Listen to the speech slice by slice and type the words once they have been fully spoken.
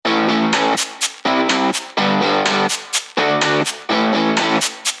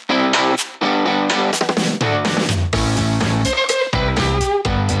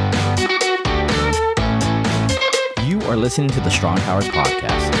listening to the Strong Towers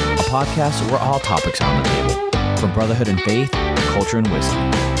Podcast, a podcast where all topics are on the table, from brotherhood and faith to culture and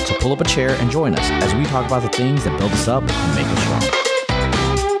wisdom. So pull up a chair and join us as we talk about the things that build us up and make us strong.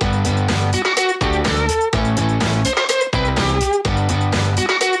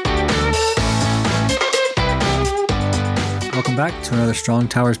 Welcome back to another Strong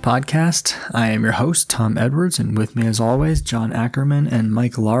Towers podcast. I am your host, Tom Edwards, and with me as always, John Ackerman and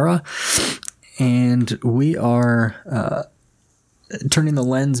Mike Lara. And we are turning the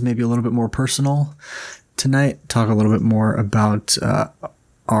lens maybe a little bit more personal tonight, talk a little bit more about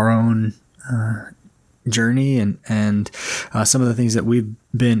our own journey and some of the things that we've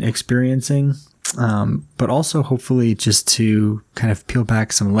been experiencing, but also hopefully just to kind of peel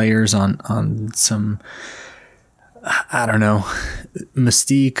back some layers on some, I don't know,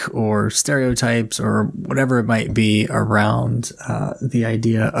 mystique or stereotypes or whatever it might be around the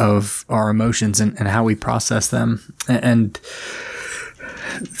idea of our emotions and how we process them. And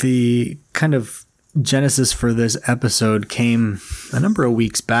the kind of genesis for this episode came a number of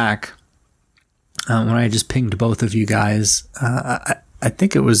weeks back when I just pinged both of you guys. I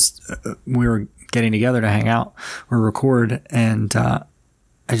think it was we were getting together to hang out or record, and I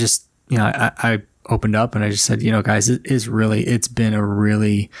just, I opened up and I just said, guys, it's been a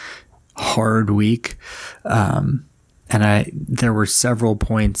really hard week. And there were several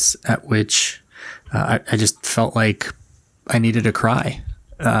points at which I just felt like I needed to cry.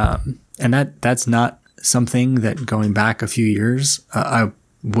 And that's not something that going back a few years, I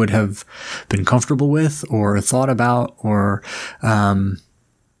would have been comfortable with or thought about or,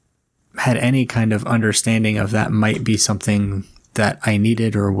 had any kind of understanding of that might be something that I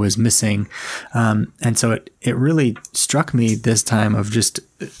needed or was missing. And so it really struck me this time of just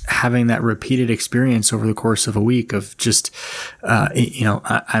having that repeated experience over the course of a week of just,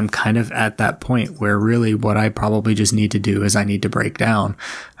 I'm kind of at that point where really what I probably just need to do is I need to break down.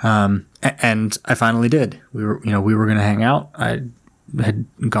 And I finally did. We were going to hang out. I had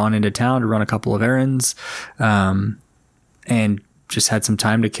gone into town to run a couple of errands, and just had some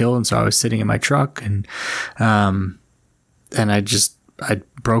time to kill. And so I was sitting in my truck and I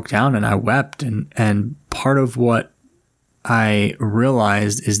broke down and I wept. And part of what I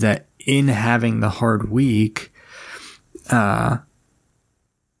realized is that in having the hard week, I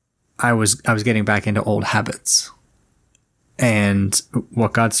was getting back into old habits. And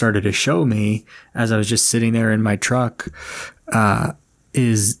what God started to show me as I was just sitting there in my truck,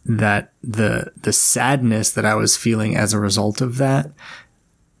 is that the sadness that I was feeling as a result of that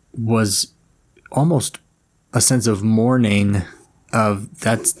was almost a sense of mourning of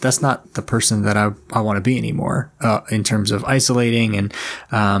that's not the person that I want to be anymore, in terms of isolating and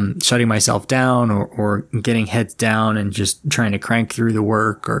shutting myself down or getting heads down and just trying to crank through the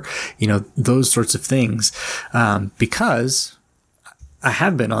work or, those sorts of things. Because I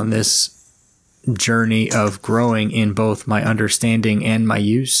have been on this journey of growing in both my understanding and my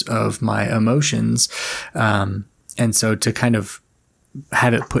use of my emotions. And so to kind of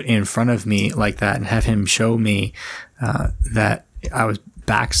have it put in front of me like that and have him show me that I was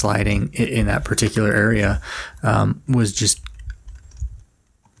backsliding in that particular area was just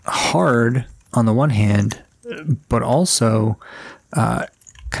hard on the one hand, but also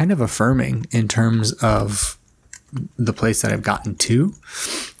kind of affirming in terms of the place that I've gotten to,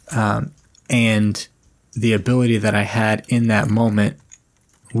 and the ability that I had in that moment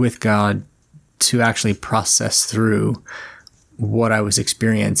with God to actually process through what I was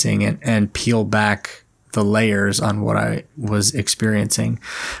experiencing and peel back the layers on what I was experiencing.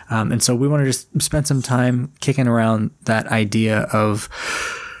 And so we want to just spend some time kicking around that idea of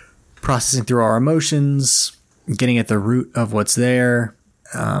processing through our emotions, getting at the root of what's there,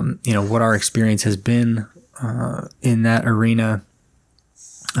 what our experience has been in that arena,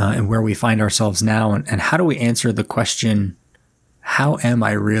 and where we find ourselves now, and how do we answer the question, how am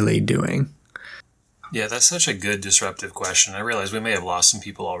I really doing? Yeah, that's such a good disruptive question. I realize we may have lost some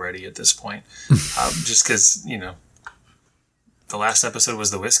people already at this point, just because, the last episode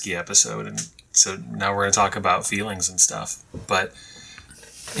was the whiskey episode, and so now we're going to talk about feelings and stuff. But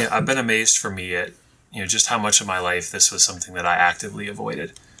I've been amazed for me at just how much of my life this was something that I actively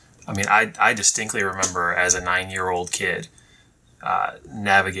avoided. I mean, I distinctly remember as a 9-year-old kid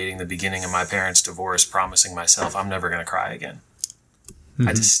navigating the beginning of my parents' divorce, promising myself I'm never going to cry again. Mm-hmm.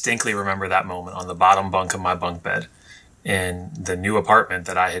 I distinctly remember that moment on the bottom bunk of my bunk bed in the new apartment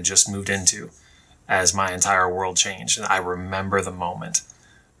that I had just moved into as my entire world changed. And I remember the moment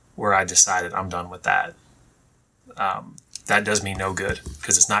where I decided I'm done with that. That does me no good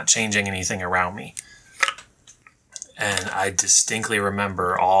because it's not changing anything around me. And I distinctly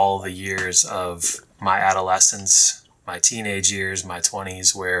remember all the years of my adolescence, my teenage years, my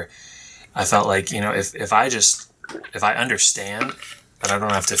 20s, where I felt like, if I understand that I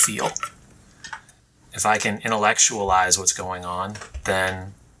don't have to feel, if I can intellectualize what's going on,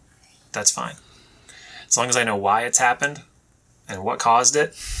 then that's fine. As long as I know why it's happened and what caused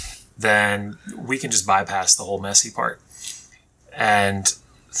it, then we can just bypass the whole messy part. And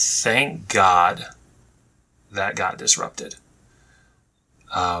thank God that got disrupted.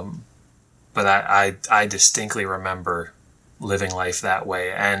 But I distinctly remember living life that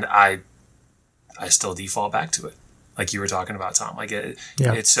way, and I still default back to it. Like you were talking about, Tom. Like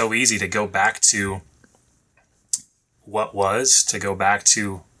it's so easy to go back to what was, to go back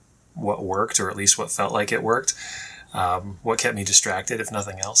to what worked, or at least what felt like it worked. What kept me distracted, if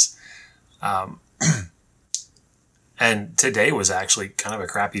nothing else. And today was actually kind of a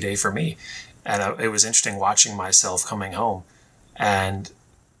crappy day for me. And it was interesting watching myself coming home and,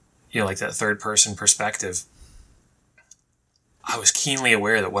 like that third person perspective. I was keenly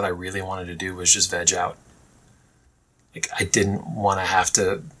aware that what I really wanted to do was just veg out. Like, I didn't want to have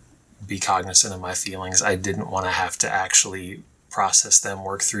to be cognizant of my feelings. I didn't want to have to actually process them,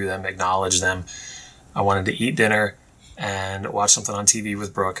 work through them, acknowledge them. I wanted to eat dinner and watch something on TV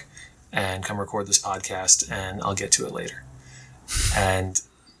with Brooke and come record this podcast, and I'll get to it later. And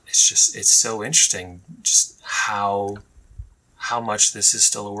it's so interesting just how much this is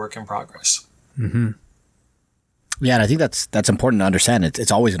still a work in progress. Mm-hmm. Yeah, and I think that's important to understand.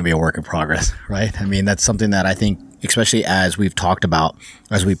 It's always going to be a work in progress, right? I mean, that's something that I think, especially as we've talked about,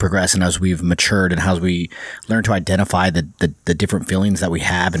 as we progress and as we've matured and as we learn to identify the different feelings that we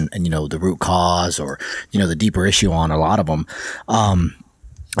have and the root cause or, the deeper issue on a lot of them.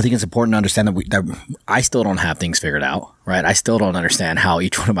 I think it's important to understand that I still don't have things figured out, right? I still don't understand how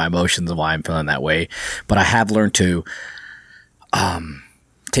each one of my emotions and why I'm feeling that way, but I have learned to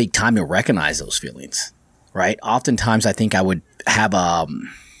take time to recognize those feelings, right? Oftentimes I think I would have I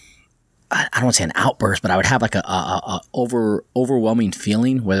don't want to say an outburst, but I would have like a overwhelming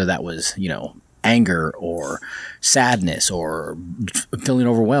feeling, whether that was, anger or sadness or feeling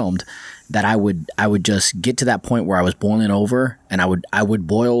overwhelmed, that I would just get to that point where I was boiling over, and I would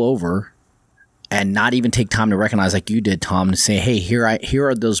boil over and not even take time to recognize, like you did, Tom, to say, hey, here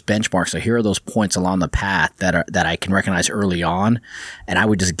are those benchmarks, or here are those points along the path that I can recognize early on. And I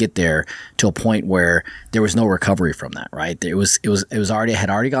would just get there to a point where there was no recovery from that, right? It was already, I had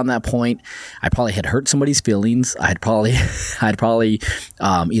already gotten that point. I probably had hurt somebody's feelings. I'd probably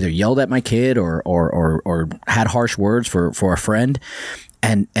either yelled at my kid or had harsh words for a friend.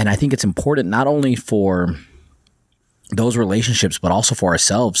 And I think it's important not only for those relationships, but also for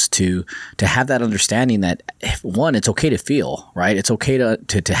ourselves to have that understanding that, one, it's okay to feel, right? It's okay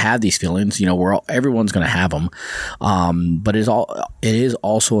to have these feelings. Everyone's going to have them. But it is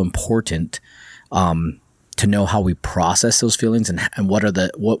also important, to know how we process those feelings and what are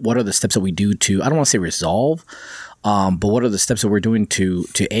the steps that we do to, I don't want to say resolve, but what are the steps that we're doing to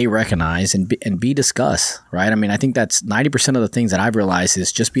A, recognize and B, discuss, right? I mean, I think that's 90% of the things that I've realized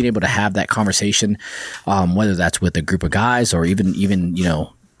is just being able to have that conversation, whether that's with a group of guys or even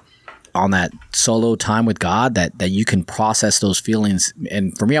on that solo time with God, that you can process those feelings.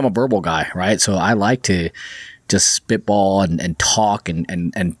 And for me, I'm a verbal guy, right? So I like to just spitball and talk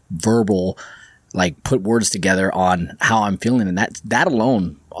and verbal, like put words together on how I'm feeling. And that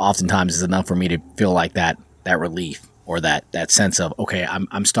alone oftentimes is enough for me to feel like that relief or that sense of, okay,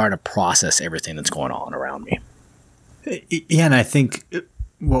 I'm starting to process everything that's going on around me. Yeah. And I think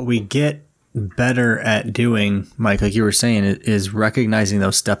what we get better at doing, Mike, like you were saying, is recognizing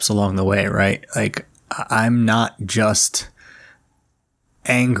those steps along the way, right? Like, I'm not just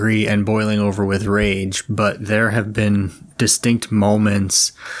angry and boiling over with rage, but there have been distinct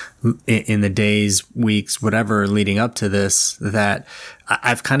moments in the days, weeks, whatever leading up to this that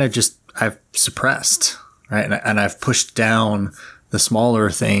I've kind of I've suppressed, right? And I've pushed down the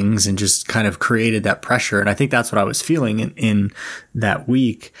smaller things and just kind of created that pressure. And I think that's what I was feeling in that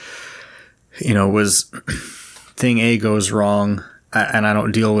week, was thing A goes wrong and I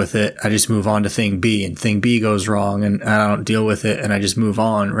don't deal with it. I just move on to thing B, and thing B goes wrong and I don't deal with it and I just move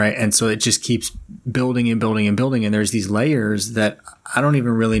on, right? And so it just keeps building and building and building. And there's these layers that I don't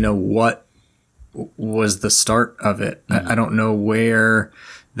even really know what was the start of it. Mm-hmm. I don't know where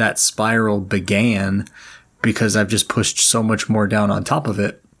that spiral began, because I've just pushed so much more down on top of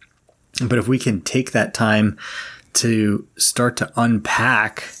it. But if we can take that time to start to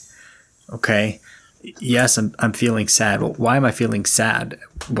unpack, okay, yes, I'm feeling sad. Well, why am I feeling sad?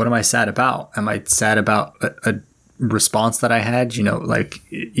 What am I sad about? Am I sad about a response that I had? Like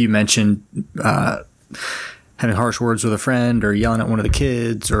you mentioned, having harsh words with a friend, or yelling at one of the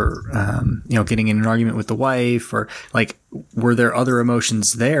kids, or getting in an argument with the wife, or like, were there other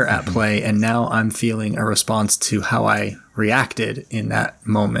emotions there at play? And now I'm feeling a response to how I reacted in that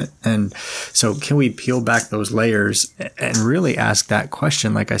moment. And so can we peel back those layers and really ask that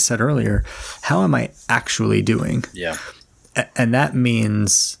question? Like I said earlier, how am I actually doing? Yeah. And that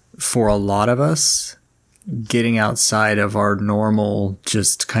means for a lot of us, getting outside of our normal,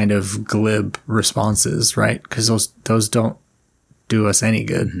 just kind of glib responses, right? Because those don't do us any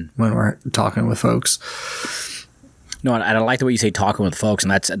good when we're talking with folks. No, and I like the way you say talking with folks,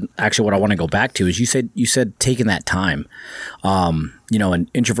 and that's actually what I want to go back to. Is you said taking that time, an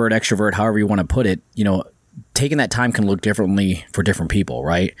introvert, extrovert, however you want to put it. Taking that time can look differently for different people,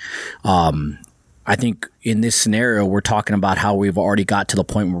 right? I think in this scenario, we're talking about how we've already got to the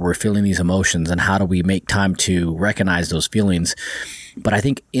point where we're feeling these emotions, and how do we make time to recognize those feelings. But I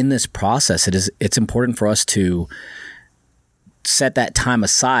think in this process, it's important for us to set that time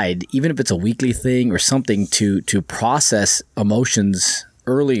aside, even if it's a weekly thing or something, to process emotions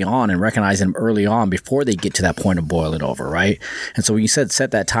early on and recognize them early on before they get to that point of boiling over, right? And so when you said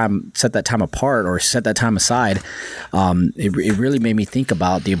set that time apart or set that time aside, it really made me think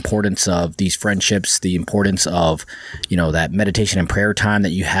about the importance of these friendships, the importance of that meditation and prayer time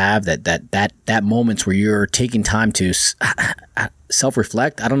that you have, that moments where you're taking time to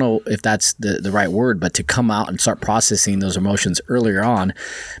self-reflect. I don't know if that's the right word, but to come out and start processing those emotions earlier on,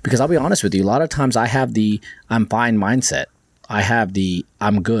 because I'll be honest with you, a lot of times I have the I'm fine mindset. I have the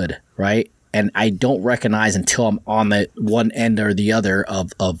I'm good, right? And I don't recognize until I'm on the one end or the other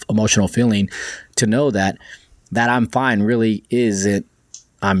of emotional feeling to know that I'm fine really isn't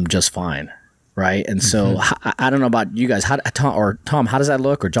I'm just fine, right? And so I don't know about you guys, Tom, how does that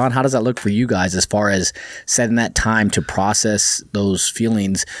look? Or John, how does that look for you guys as far as setting that time to process those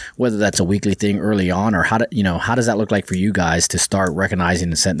feelings, whether that's a weekly thing early on, or how does that look like for you guys to start recognizing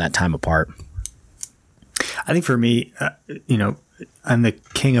and setting that time apart? I think for me, I'm the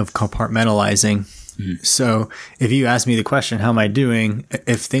king of compartmentalizing. So if you ask me the question, how am I doing?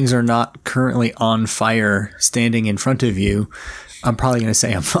 If things are not currently on fire standing in front of you, I'm probably going to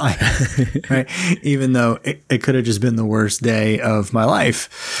say I'm fine, right? Even though it could have just been the worst day of my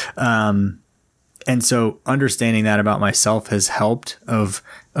life. And so understanding that about myself has helped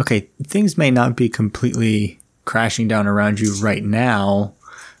okay, things may not be completely crashing down around you right now,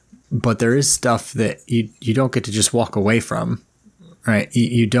 but there is stuff that you don't get to just walk away from, right?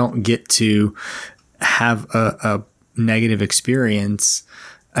 You don't get to have a negative experience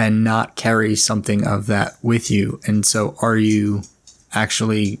and not carry something of that with you. And so are you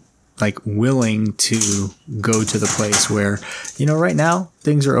actually willing to go to the place where, right now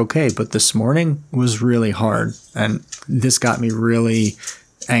things are okay, but this morning was really hard and this got me really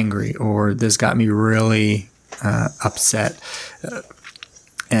angry, or this got me really upset.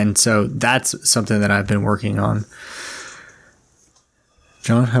 And so that's something that I've been working on.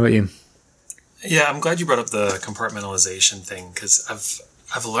 John, how about you? Yeah, I'm glad you brought up the compartmentalization thing, because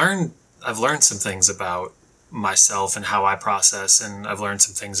I've learned some things about myself and how I process, and I've learned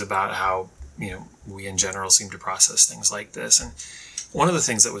some things about how we in general seem to process things like this. And one of the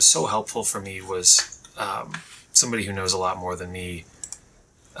things that was so helpful for me was somebody who knows a lot more than me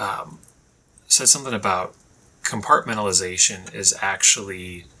said something about compartmentalization is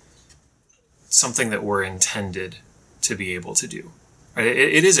actually something that we're intended to be able to do. Right?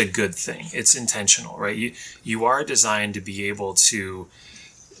 It is a good thing. It's intentional, right? You are designed to be able to,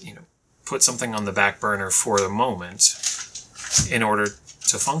 put something on the back burner for the moment in order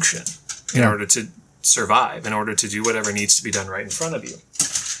to function, in order to survive, in order to do whatever needs to be done right in front of you.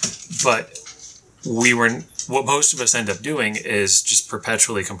 But what most of us end up doing is just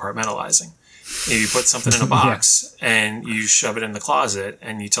perpetually compartmentalizing. You put something in a box and you shove it in the closet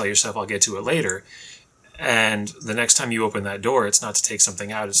and you tell yourself, I'll get to it later. And the next time you open that door, it's not to take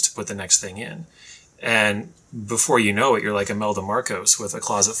something out, it's to put the next thing in. And before you know it, you're like Imelda Marcos with a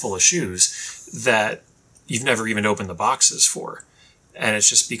closet full of shoes that you've never even opened the boxes for. And it's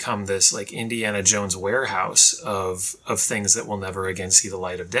just become this Indiana Jones warehouse of things that will never again see the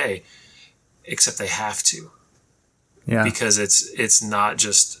light of day, except they have to. Yeah. Because it's not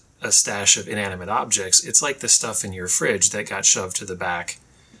just a stash of inanimate objects. It's like the stuff in your fridge that got shoved to the back.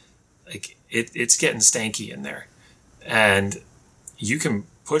 It's getting stanky in there. And you can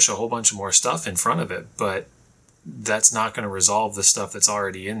push a whole bunch of more stuff in front of it, but that's not going to resolve the stuff that's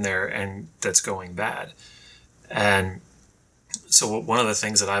already in there and that's going bad. And so one of the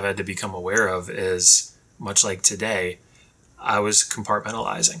things that I've had to become aware of is, much like today, I was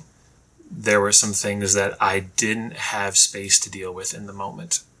compartmentalizing. There were some things that I didn't have space to deal with in the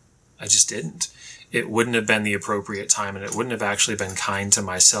moment. I just didn't. it wouldn't have been the appropriate time, and it wouldn't have actually been kind to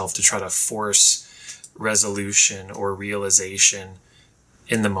myself to try to force resolution or realization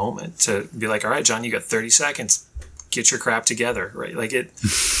in the moment, to be like, all right, John, you got 30 seconds, get your crap together, right? Like it,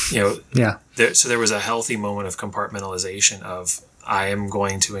 Yeah. So there was a healthy moment of compartmentalization of, I am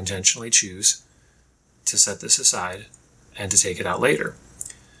going to intentionally choose to set this aside and to take it out later.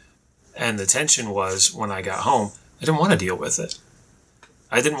 And the tension was, when I got home, I didn't want to deal with it.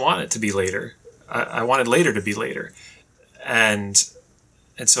 I didn't want it to be later. I wanted later to be later. And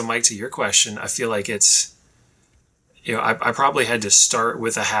so, Mike, to your question, I feel like it's, I probably had to start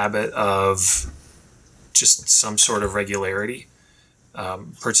with a habit of just some sort of regularity,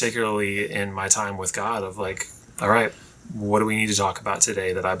 particularly in my time with God, of like, all right, what do we need to talk about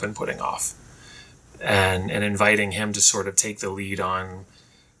today that I've been putting off? And inviting him to sort of take the lead on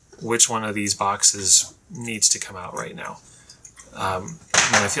which one of these boxes needs to come out right now.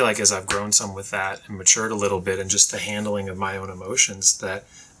 And I feel like as I've grown some with that and matured a little bit, and just the handling of my own emotions, that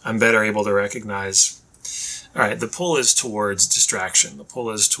I'm better able to recognize, all right, the pull is towards distraction. The pull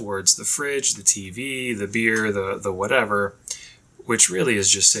is towards the fridge, the TV, the beer, the whatever, which really is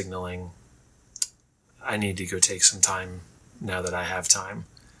just signaling, I need to go take some time now that I have time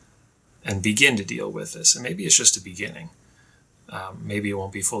and begin to deal with this. And maybe it's just a beginning. Maybe it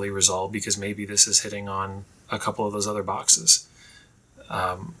won't be fully resolved, because maybe this is hitting on a couple of those other boxes.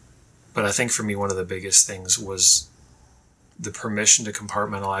 But I think for me, one of the biggest things was the permission to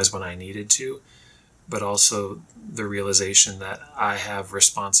compartmentalize when I needed to, but also the realization that I have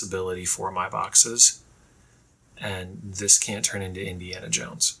responsibility for my boxes, and this can't turn into Indiana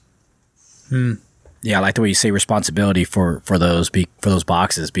Jones. Yeah, I like the way you say responsibility for those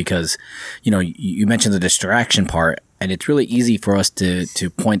boxes, because, you mentioned the distraction part, and it's really easy for us to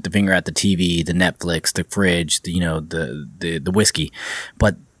point the finger at the TV, the Netflix, the fridge, the whiskey,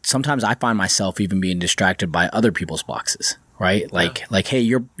 but sometimes I find myself even being distracted by other people's boxes. Right? Like, hey,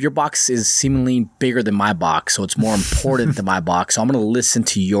 your box is seemingly bigger than my box, so it's more important than my box. So I'm going to listen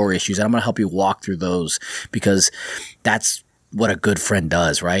to your issues, and I'm going to help you walk through those, because that's what a good friend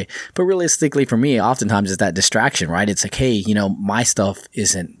does, right? But realistically, for me, oftentimes it's that distraction, right? It's like, hey, my stuff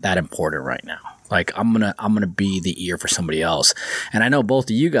isn't that important right now. Like, I'm gonna be the ear for somebody else. And I know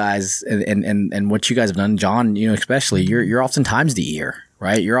both of you guys and what you guys have done, John, especially, you're oftentimes the ear.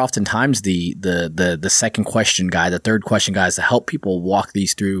 Right? You're oftentimes the second question guy, the third question guys, to help people walk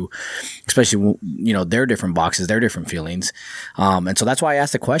these through, especially, their different boxes, their different feelings. And so that's why I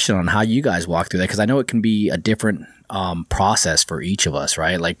asked the question on how you guys walk through that, because I know it can be a different process for each of us,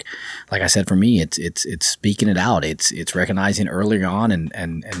 right? Like I said, for me, it's speaking it out. It's recognizing earlier on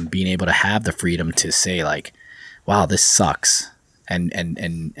and being able to have the freedom to say, like, wow, this sucks. And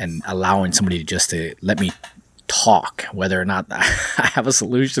allowing somebody to let me talk, whether or not I have a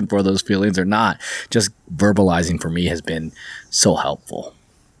solution for those feelings or not. Just verbalizing for me has been so helpful.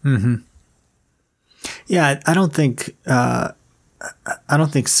 Mm-hmm. Yeah, I don't think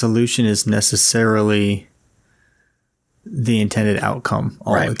solution is necessarily the intended outcome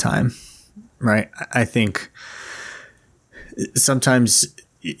all the time, right? I think sometimes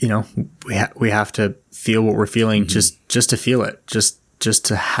we have to feel what we're feeling, just to feel it, just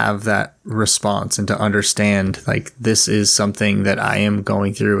to have that response, and to understand, like, this is something that I am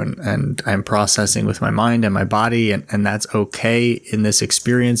going through and I'm processing with my mind and my body. And that's okay in this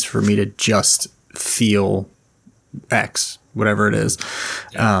experience for me to just feel X, whatever it is.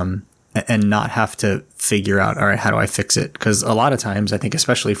 Yeah. And not have to figure out, all right, how do I fix it? Because a lot of times, I think,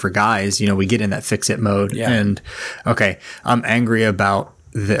 especially for guys, we get in that fix it mode. Yeah. And, okay, I'm angry about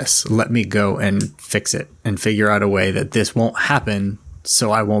this. Let me go and fix it and figure out a way that this won't happen,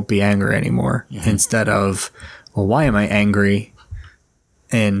 so I won't be angry anymore. Mm-hmm. Instead of, well, why am I angry?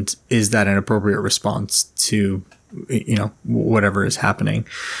 And is that an appropriate response to, whatever is happening?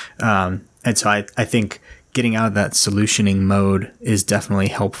 And so I think getting out of that solutioning mode is definitely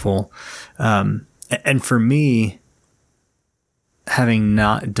helpful. And for me, having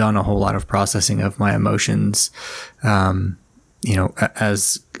not done a whole lot of processing of my emotions, as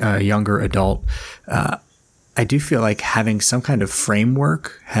a younger adult, I do feel like having some kind of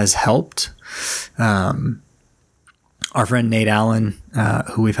framework has helped. Our friend Nate Allen,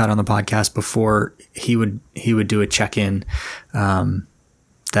 who we've had on the podcast before, he would do a check-in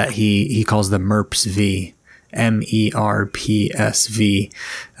that he calls the MERPSV, MERPSV,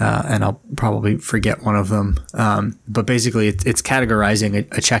 and I'll probably forget one of them. But basically it's categorizing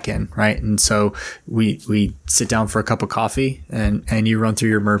a check-in, right? And so we sit down for a cup of coffee and you run through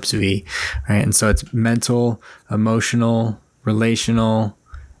your MERPSV, right? And so it's mental, emotional, relational,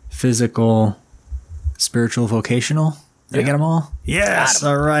 physical, spiritual, vocational. Did I get them all? Yes.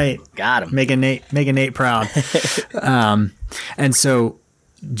 All right. Got him. Make a Nate proud. And so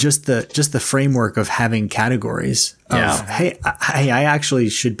just the framework of having categories of, hey, I actually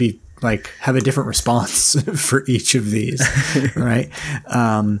should be like have a different response for each of these. Right.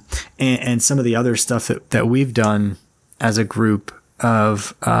 And some of the other stuff that we've done as a group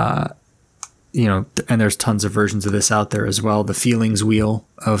of, and there's tons of versions of this out there as well. The feelings wheel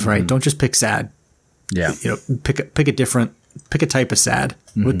of, right. Don't just pick sad. Yeah. Pick a type of sad.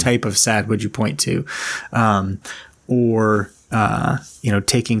 What type of sad would you point to? Or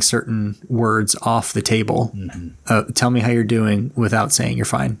taking certain words off the table. Tell me how you're doing without saying you're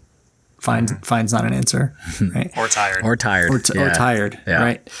fine. Fine's not an answer, right? Or tired. Or tired. Yeah.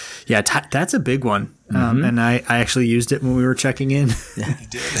 Right? Yeah, that's a big one. And I actually used it when we were checking in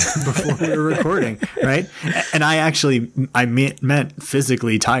before we were recording, right? And I meant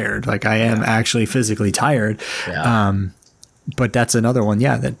physically tired. Like I am actually physically tired. Yeah. But that's another one.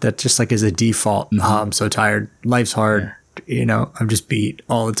 Yeah, that just like is a default. I'm so tired. Life's hard. I'm just beat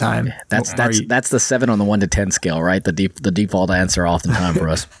all the time. That's the 7 on the 1 to 10 scale, right? The default answer oftentimes for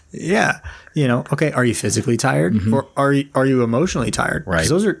us. Yeah. Okay. Are you physically tired or are you emotionally tired? Right.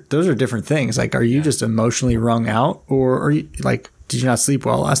 'Cause those are different things. Like, are you just emotionally wrung out, or are you like, did you not sleep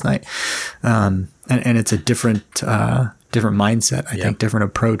well last night? And it's a different mindset. I think different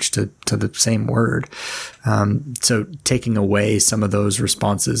approach to the same word. So taking away some of those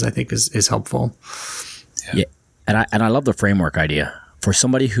responses, I think is helpful. Yeah. And I love the framework idea. For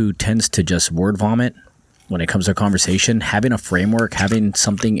somebody who tends to just word vomit when it comes to a conversation, having a framework, having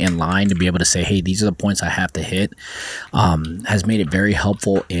something in line to be able to say, hey, these are the points I have to hit, has made it very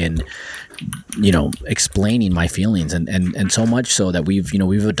helpful in, explaining my feelings. And so much so that we've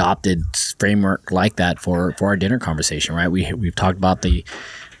adopted framework like that for our dinner conversation, right? We've talked about the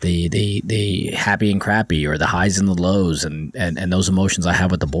happy and crappy, or the highs and the lows, and those emotions I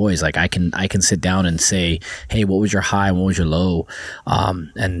have with the boys. Like I can sit down and say, hey, what was your high and what was your low?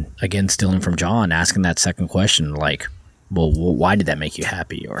 And again, stealing from John, asking that second question, like, well, why did that make you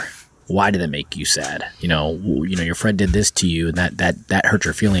happy? Or why did that make you sad? Your friend did this to you and that hurt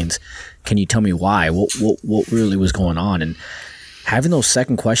your feelings. Can you tell me why? What really was going on? And having those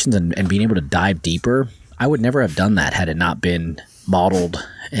second questions and being able to dive deeper, I would never have done that had it not been modeled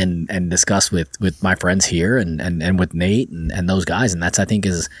and discussed with my friends here and with Nate and those guys. And that's, I think,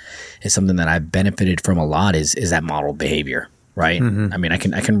 is something that I've benefited from a lot is that modeled behavior, right? I mean, I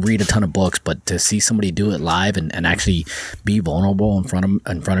can read a ton of books, but to see somebody do it live and actually be vulnerable in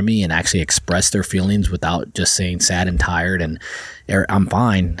front of me and actually express their feelings without just saying sad and tired and I'm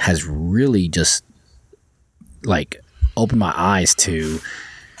fine, has really just like opened my eyes to,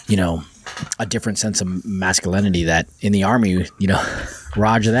 a different sense of masculinity that in the Army,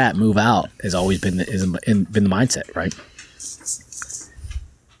 roger that, move out, has always been the mindset, right?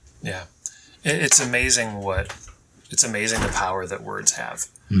 Yeah. It's amazing the power that words have.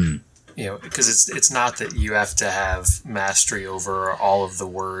 Because it's not that you have to have mastery over all of the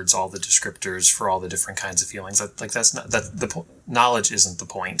words, all the descriptors for all the different kinds of feelings. That's not the knowledge isn't the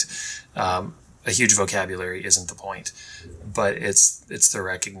point. A huge vocabulary isn't the point, but it's the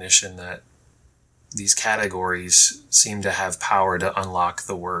recognition that these categories seem to have power to unlock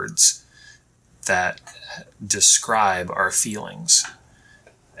the words that describe our feelings.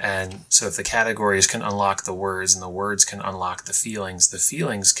 And so if the categories can unlock the words and the words can unlock the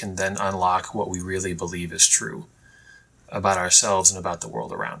feelings can then unlock what we really believe is true about ourselves and about the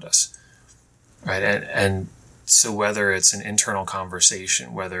world around us. Right. And so whether it's an internal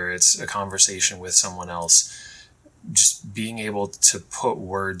conversation, whether it's a conversation with someone else, just being able to put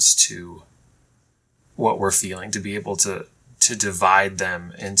words to what we're feeling, to be able to divide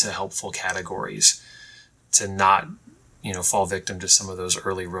them into helpful categories, to not, fall victim to some of those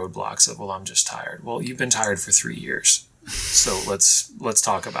early roadblocks of, well, I'm just tired. Well, you've been tired for 3 years. So let's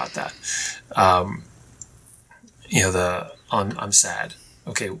talk about that. I'm sad.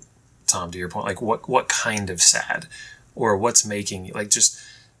 Okay, Tom, to your point, like what kind of sad, or what's making you, like, just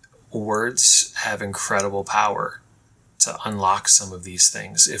words have incredible power to unlock some of these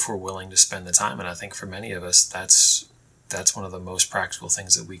things if we're willing to spend the time. And I think for many of us, that's one of the most practical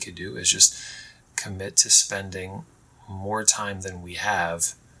things that we could do, is just commit to spending more time than we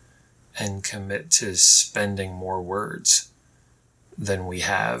have and commit to spending more words than we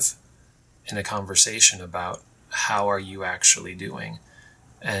have in a conversation about how are you actually doing,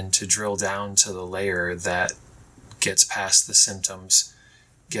 and to drill down to the layer that gets past the symptoms,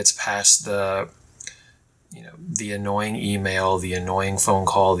 gets past the annoying email, the annoying phone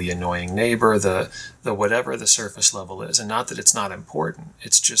call, the annoying neighbor, the whatever the surface level is. And not that it's not important.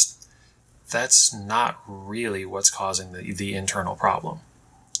 It's just that's not really what's causing the internal problem.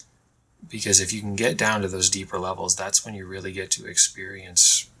 Because if you can get down to those deeper levels, that's when you really get to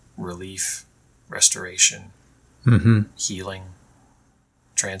experience relief, restoration, healing,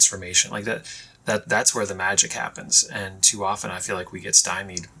 transformation. Like that's where the magic happens. And too often I feel like we get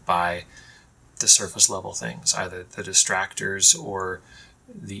stymied by the surface level things, either the distractors or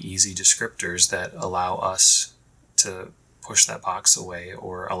the easy descriptors that allow us to push that box away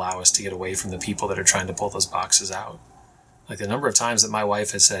or allow us to get away from the people that are trying to pull those boxes out. Like the number of times that my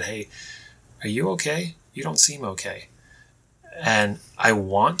wife has said, "Hey, are you okay? You don't seem okay." And I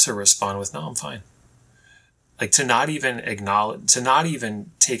want to respond with, "No, I'm fine." Like to not even acknowledge, to not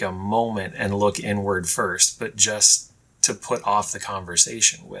even take a moment and look inward first, but just to put off the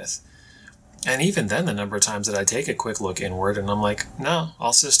conversation with. And even then, the number of times that I take a quick look inward and I'm like, "No,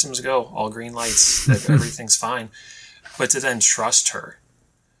 all systems go, all green lights, everything's fine." But to then trust her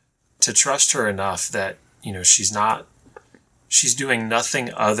enough that, she's doing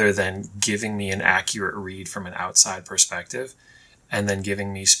nothing other than giving me an accurate read from an outside perspective and then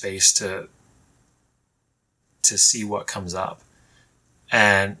giving me space to see what comes up.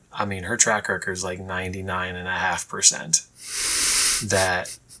 And I mean, her track record is like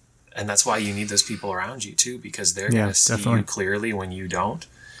 99.5%. And that's why you need those people around you too, because they're going to see you clearly when you don't.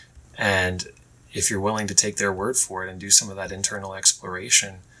 And if you're willing to take their word for it and do some of that internal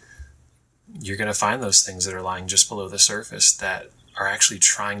exploration, you're going to find those things that are lying just below the surface that are actually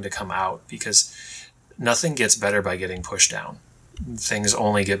trying to come out, because nothing gets better by getting pushed down. Things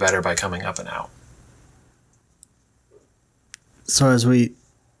only get better by coming up and out. So as we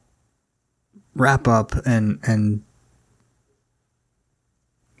wrap up and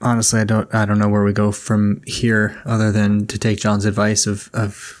honestly, I don't know where we go from here other than to take John's advice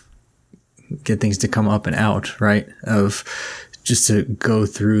of get things to come up and out, right? Of just to go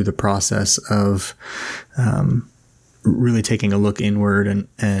through the process of really taking a look inward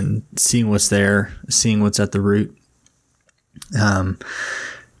and seeing what's there, seeing what's at the root,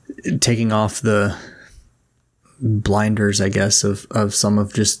 taking off the blinders, I guess, of some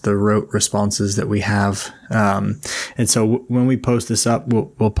of just the rote responses that we have. And so when we post this up,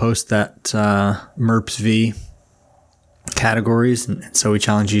 we'll post that MERPS V categories. And so we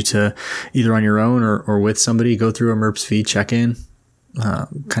challenge you to either on your own or with somebody, go through a MERPS V check-in,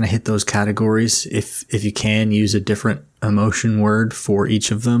 kind of hit those categories. If you can, use a different emotion word for each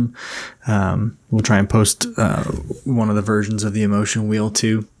of them. We'll try and post one of the versions of the emotion wheel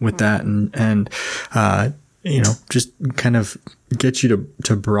too with that, and just kind of get you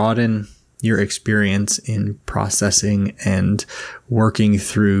to broaden your experience in processing and working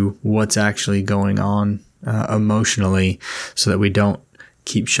through what's actually going on emotionally, so that we don't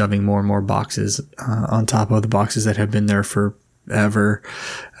keep shoving more and more boxes on top of the boxes that have been there forever,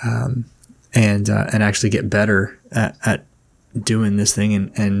 and actually get better at doing this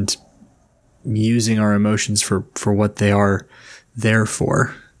thing and using our emotions for what they are there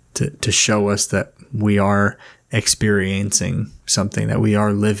for, to show us that we are experiencing something, that we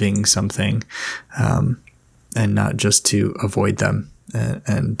are living something, and not just to avoid them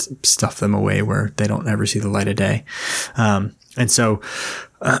and stuff them away where they don't ever see the light of day. And so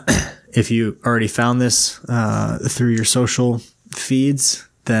if you already found this through your social feeds,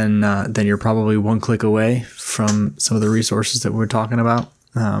 then you're probably one click away from some of the resources that we're talking about.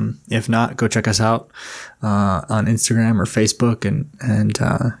 If not, go check us out on Instagram or Facebook and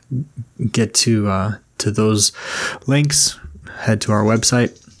get to those links. Head to our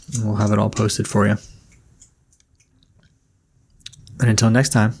website and we'll have it all posted for you. And until next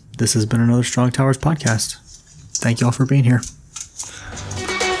time, this has been another Strong Towers podcast. Thank you all for being here.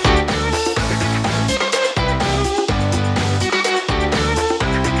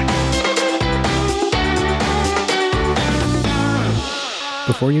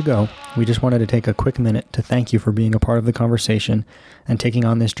 Before you go, we just wanted to take a quick minute to thank you for being a part of the conversation and taking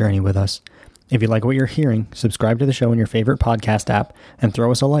on this journey with us. If you like what you're hearing, subscribe to the show in your favorite podcast app and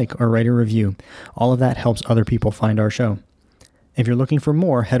throw us a like or write a review. All of that helps other people find our show. If you're looking for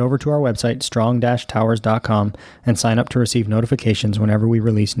more, head over to our website, strong-towers.com, and sign up to receive notifications whenever we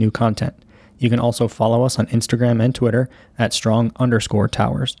release new content. You can also follow us on Instagram and Twitter at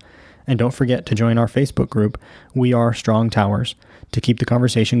strong_towers. And don't forget to join our Facebook group, We Are Strong Towers, to keep the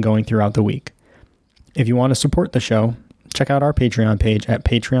conversation going throughout the week. If you want to support the show, check out our Patreon page at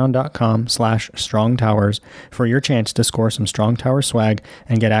patreon.com/strongtowers for your chance to score some Strong Tower swag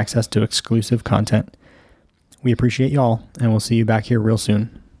and get access to exclusive content. We appreciate y'all, and we'll see you back here real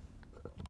soon.